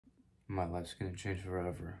My life's gonna change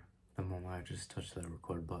forever the moment I just touch that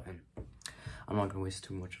record button. I'm not gonna waste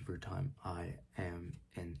too much of your time. I am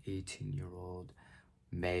an 18-year-old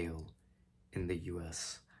male in the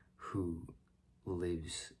US who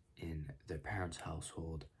lives in their parents'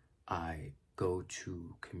 household. I go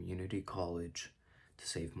to community college to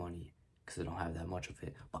save money because I don't have that much of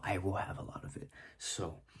it, but I will have a lot of it.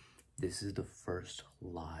 So this is the first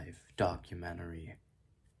live documentary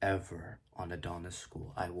ever on Adonis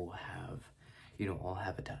School. I will have, I'll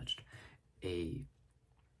have attached a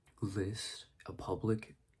list, a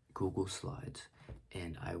public Google Slides,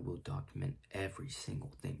 and I will document every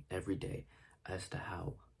single thing every day as to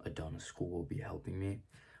how Adonis School will be helping me,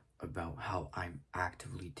 about how I'm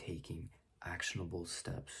actively taking actionable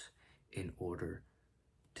steps in order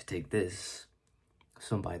to take this,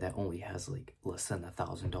 somebody that only has like less than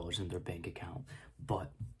 $1,000 in their bank account,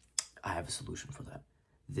 but I have a solution for that.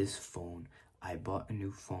 This phone, I bought a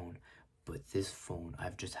new phone, but this phone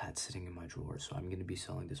I've just had sitting in my drawer, so I'm going to be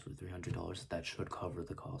selling this for $300. That should cover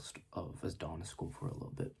the cost of Adonis School for a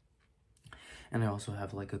little bit. And I also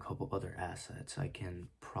have like a couple other assets I can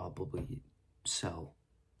probably sell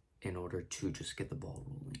in order to just get the ball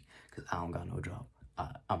rolling, because I don't got no job.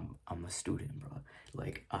 I'm a student, bro.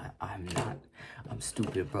 Like, I'm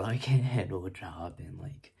stupid, bro. I can't handle a job and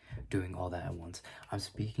like doing all that at once. I'm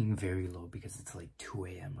speaking very low because it's like 2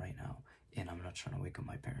 a.m. right now and I'm not trying to wake up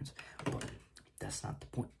my parents, but that's not the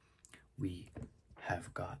point. We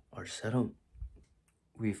have got our setup.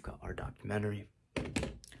 We've got our documentary.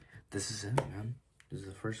 This is it, man. This is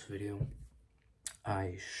the first video.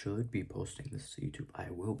 I should be posting this to YouTube. I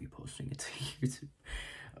will be posting it to YouTube.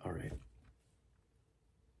 All right.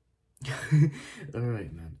 All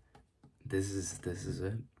right, man. This is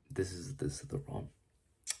it. This is the ROM.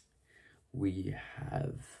 We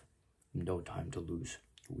have no time to lose.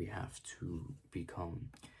 We have to become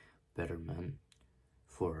better men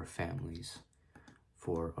for our families,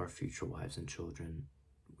 for our future wives and children.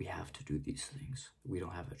 We have to do these things. We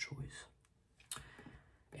don't have a choice.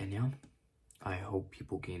 And yeah, I hope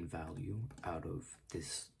people gain value out of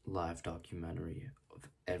this live documentary of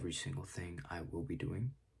every single thing I will be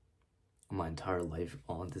doing. My entire life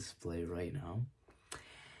on display right now.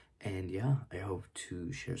 And yeah, I hope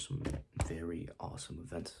to share some very awesome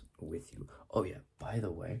events with you. Oh yeah, by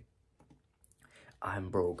the way, I'm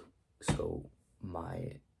broke, so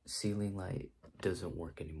my ceiling light doesn't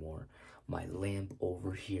work anymore. My lamp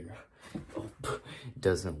over here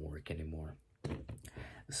doesn't work anymore.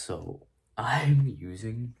 So I'm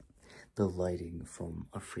using the lighting from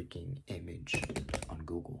a freaking image on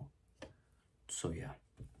Google. So yeah,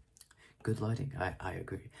 good lighting. I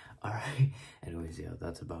agree. All right. Anyways, yeah,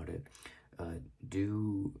 that's about it.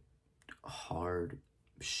 Do hard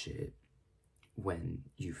shit when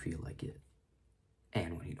you feel like it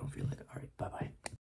and when you don't feel like it.